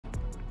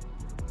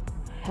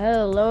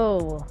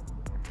Hello.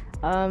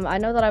 I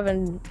know that I've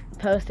been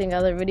posting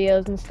other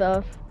videos and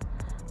stuff,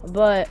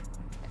 but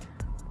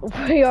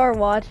we are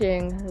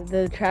watching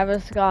the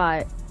Travis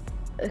Scott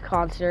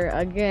concert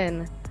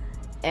again,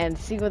 and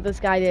see what this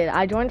guy did.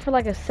 I joined for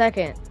like a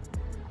second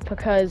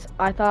because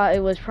I thought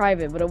it was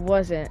private, but it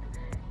wasn't,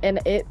 and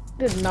it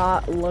did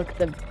not look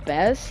the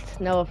best.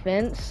 No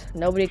offense.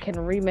 Nobody can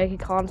remake a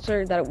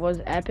concert that it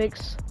was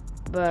Epic's,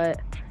 but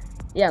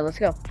yeah, let's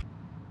go.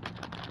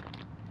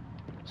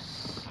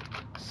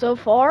 So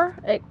far,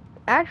 it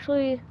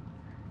actually...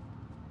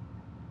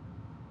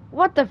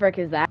 What the frick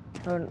is that?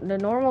 The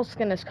normal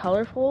skin is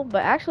colorful,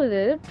 but actually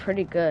they did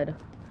pretty good.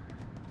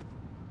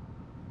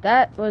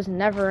 That was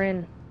never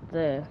in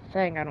the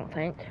thing, I don't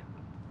think.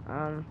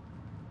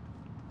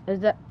 Is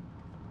that...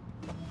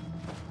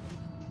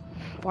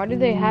 Why do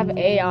they have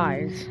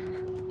AIs?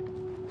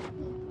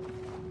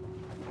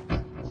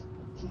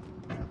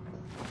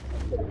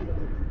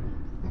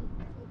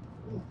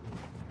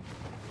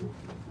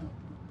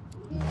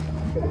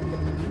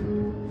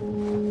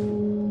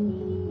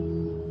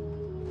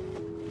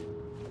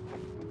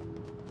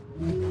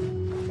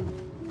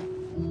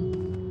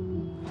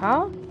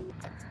 Huh?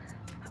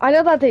 I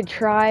know that they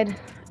tried,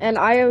 and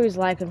I always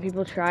like when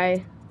people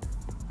try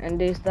and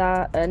do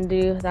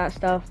that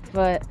stuff,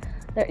 but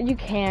you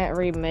can't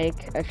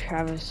remake a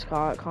Travis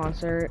Scott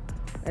concert.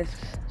 It's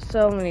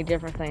so many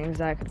different things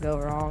that could go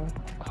wrong.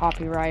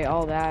 Copyright,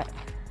 all that.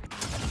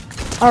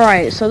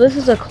 Alright, so this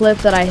is a clip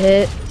that I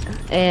hit,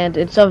 and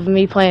it's of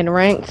me playing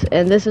ranked,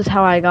 and this is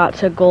how I got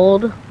to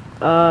gold.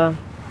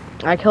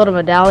 I killed a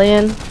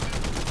medallion,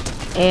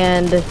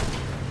 and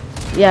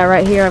yeah,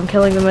 right here I'm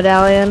killing the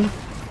medallion.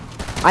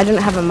 I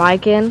didn't have a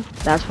mic in,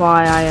 that's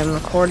why I am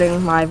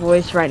recording my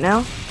voice right now.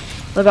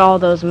 Look at all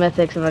those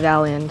mythics and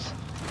medallions.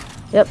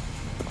 Yep.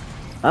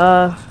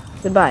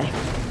 Goodbye.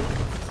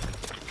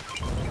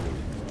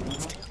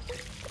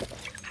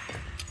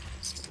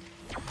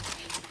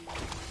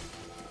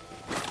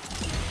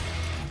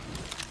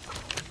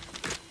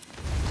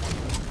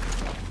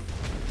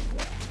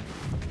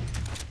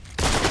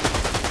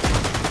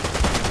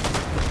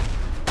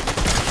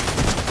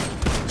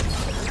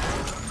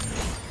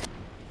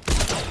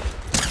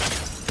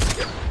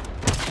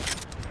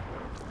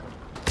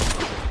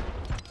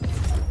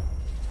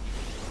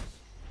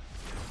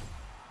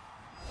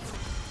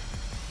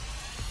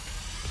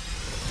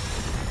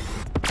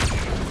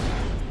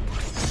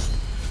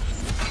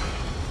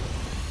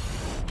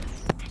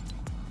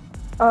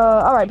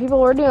 Alright,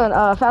 people, we're doing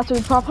fast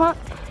food prop hunt.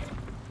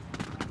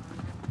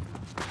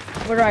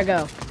 Where do I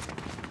go?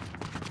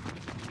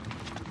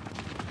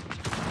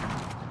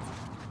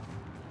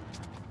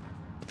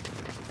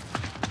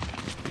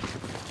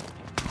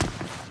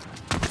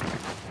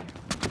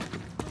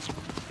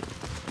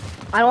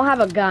 I don't have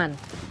a gun.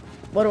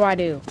 What do I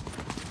do?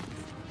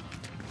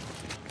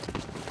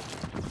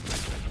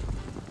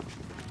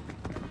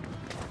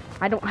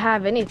 I don't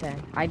have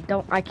anything.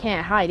 I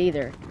can't hide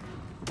either.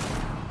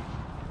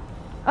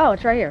 Oh,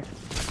 it's right here.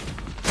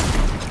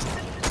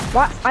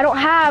 What? I don't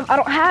have a gun. I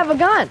don't have a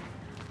gun!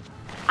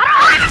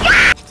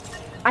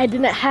 I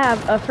didn't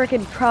have a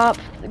freaking prop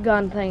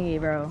gun thingy,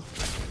 bro.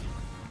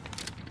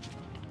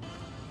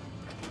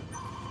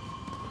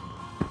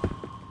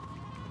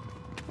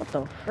 What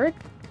the frick?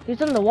 He's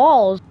in the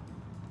walls.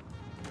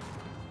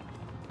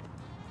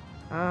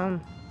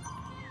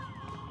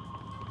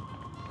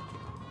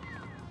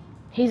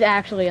 He's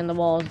actually in the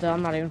walls, though.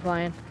 I'm not even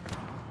playing.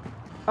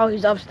 Oh,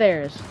 he's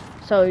upstairs.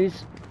 So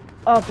he's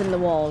up in the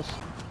walls.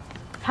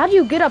 How do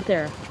you get up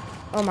there?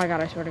 Oh my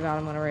god, I swear to god,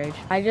 I'm gonna rage.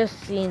 I just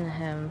seen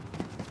him.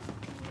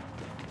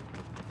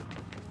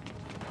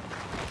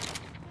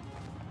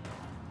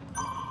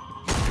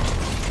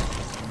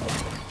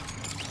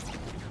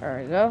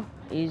 There we go.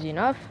 Easy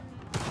enough.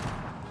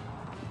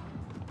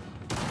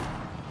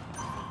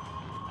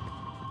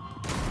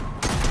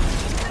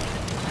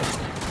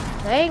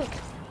 Thank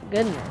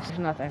goodness. There's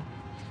nothing.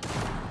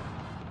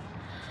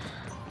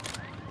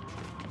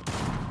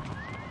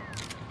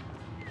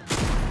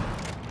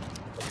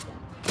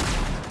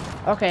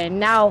 Okay,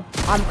 now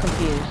I'm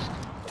confused.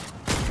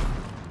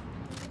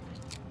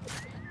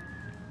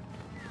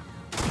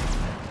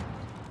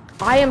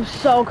 I am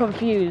so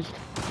confused.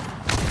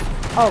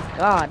 Oh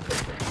god.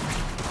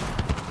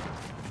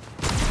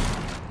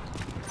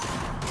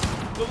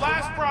 The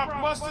last prop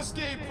must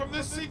escape from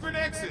this secret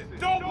exit.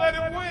 Don't let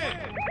him win.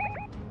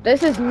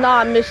 This is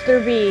not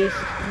Mr. Beast.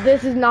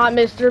 This is not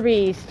Mr.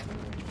 Beast.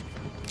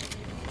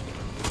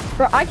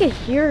 Bro, I can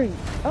hear you.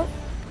 Oh.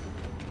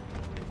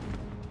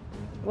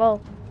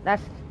 Well,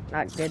 that's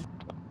not good.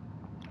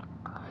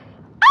 Ah!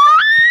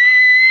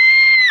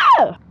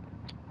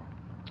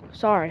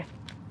 Sorry.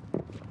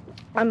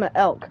 I'm an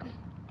elk.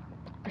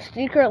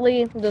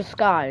 Secretly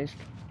disguised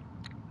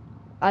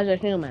as a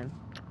human.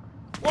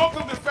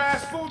 Welcome to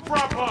Fast Food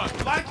Prop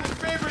Hunt. Like and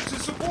favorite to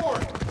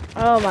support.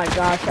 Oh my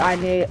gosh, I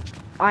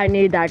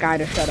need that guy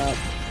to shut up.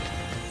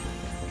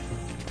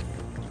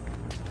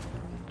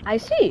 I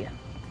see.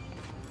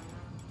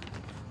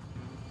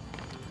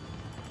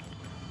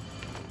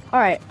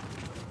 Alright.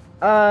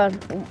 Uh,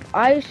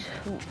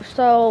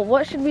 so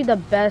what should be the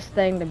best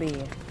thing to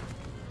be?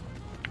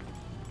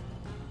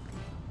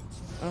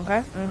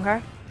 Okay,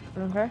 okay,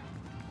 okay.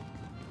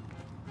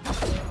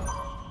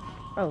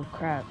 Oh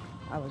crap,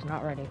 I was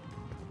not ready.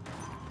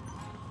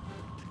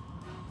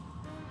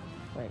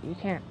 Wait,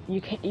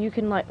 you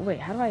can like, wait,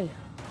 how do I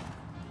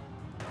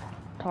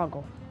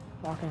toggle?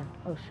 Walk in,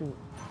 oh shoot.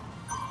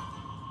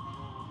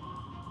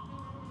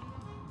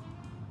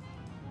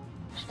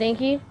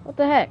 Stinky, what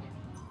the heck?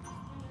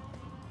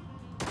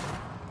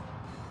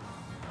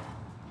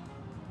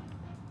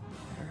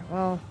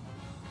 Well,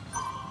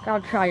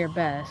 gotta try your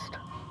best.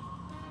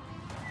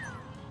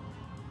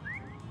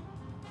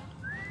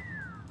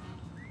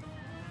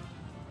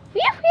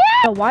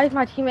 Oh, why is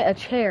my teammate a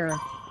chair?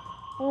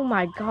 Oh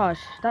my gosh,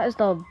 that is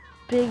the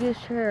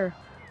biggest chair.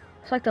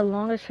 It's like the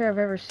longest chair I've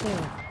ever seen.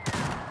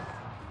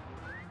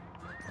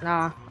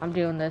 Nah, I'm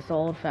doing this the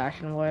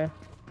old-fashioned way.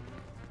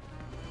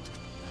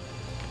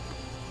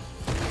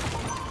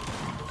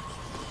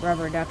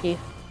 Rubber ducky.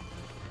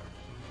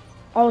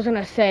 I was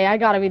gonna say, I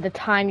gotta be the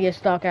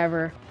tiniest duck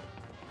ever.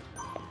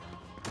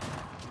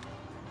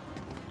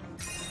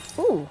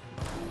 Ooh,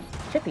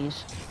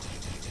 chippies.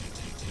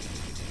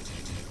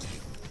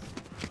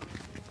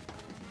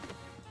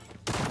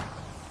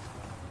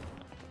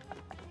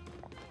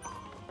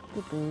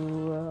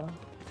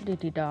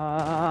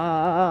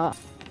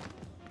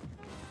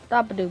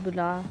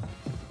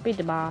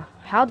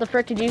 How the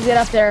frick did you get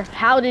up there?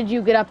 How did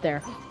you get up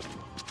there?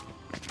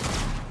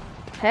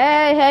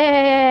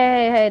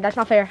 Hey, that's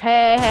not fair.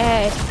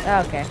 Hey.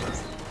 Okay.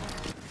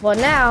 Well,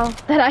 now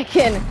that I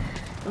can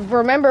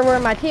remember where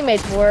my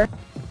teammates were,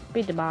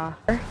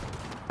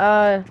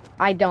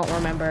 I don't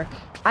remember.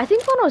 I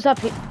think one was up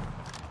here.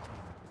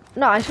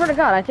 No, I swear to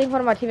God, I think one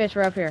of my teammates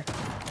were up here.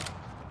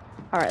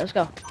 Alright, let's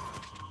go.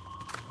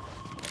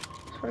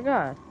 Swear to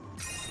God.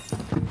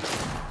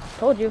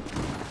 Told you.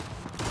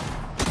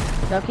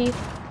 Ducky.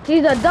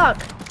 He's a duck.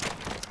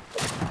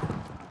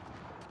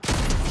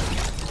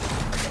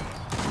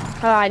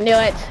 Oh, I knew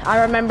it.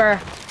 I remember.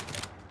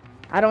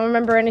 I don't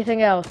remember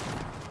anything else.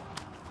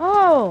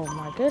 Oh,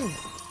 my goodness.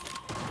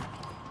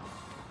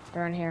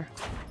 They're in here.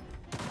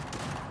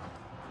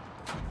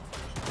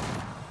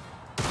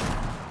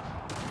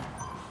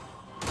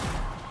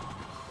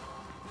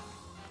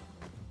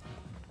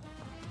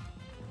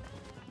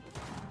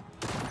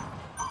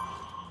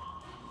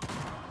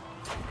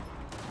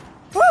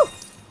 Woo!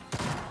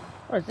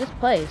 What is this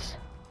place?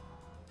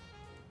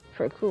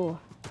 Pretty cool.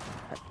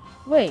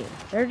 Wait,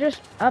 they're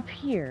just up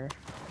here.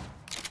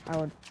 I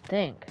would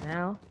think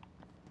now.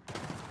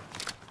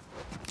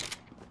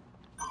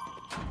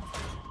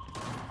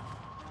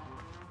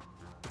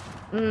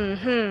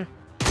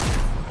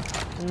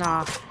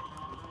 Nah.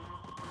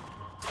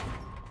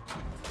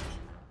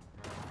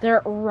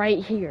 They're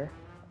right here.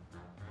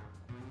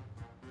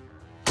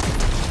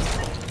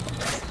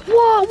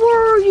 What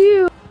were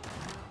you?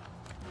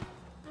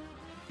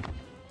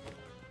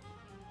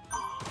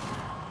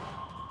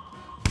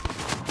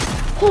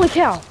 Holy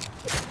cow!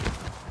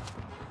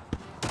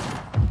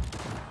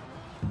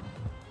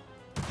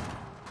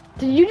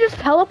 Did you just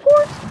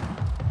teleport?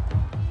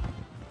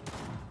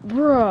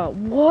 Bruh,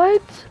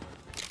 what?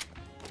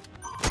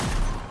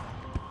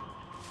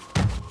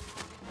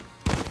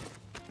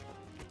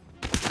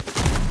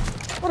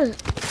 What is...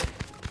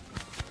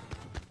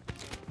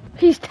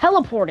 He's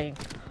teleporting.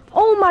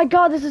 Oh my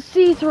God, this is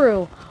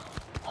see-through.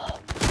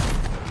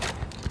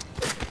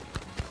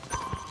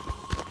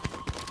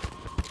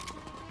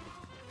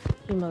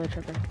 You mother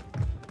trucker.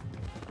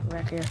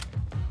 Back here.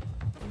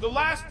 The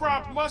last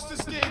prop must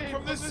escape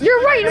from this.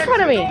 You're right in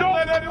front of me. Don't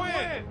let him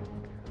win.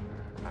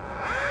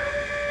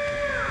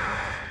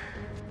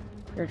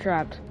 You're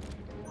trapped.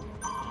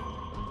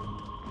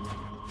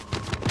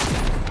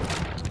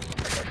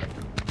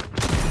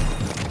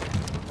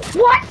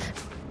 What?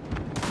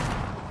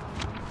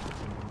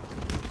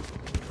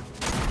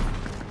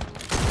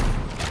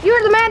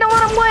 You're the man that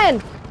let him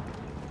win.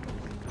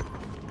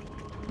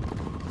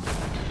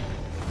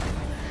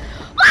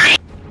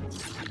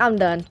 I'm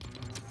done.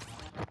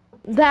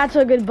 That's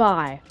a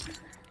goodbye.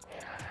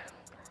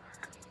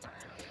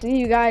 See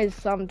you guys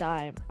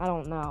sometime. I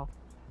don't know.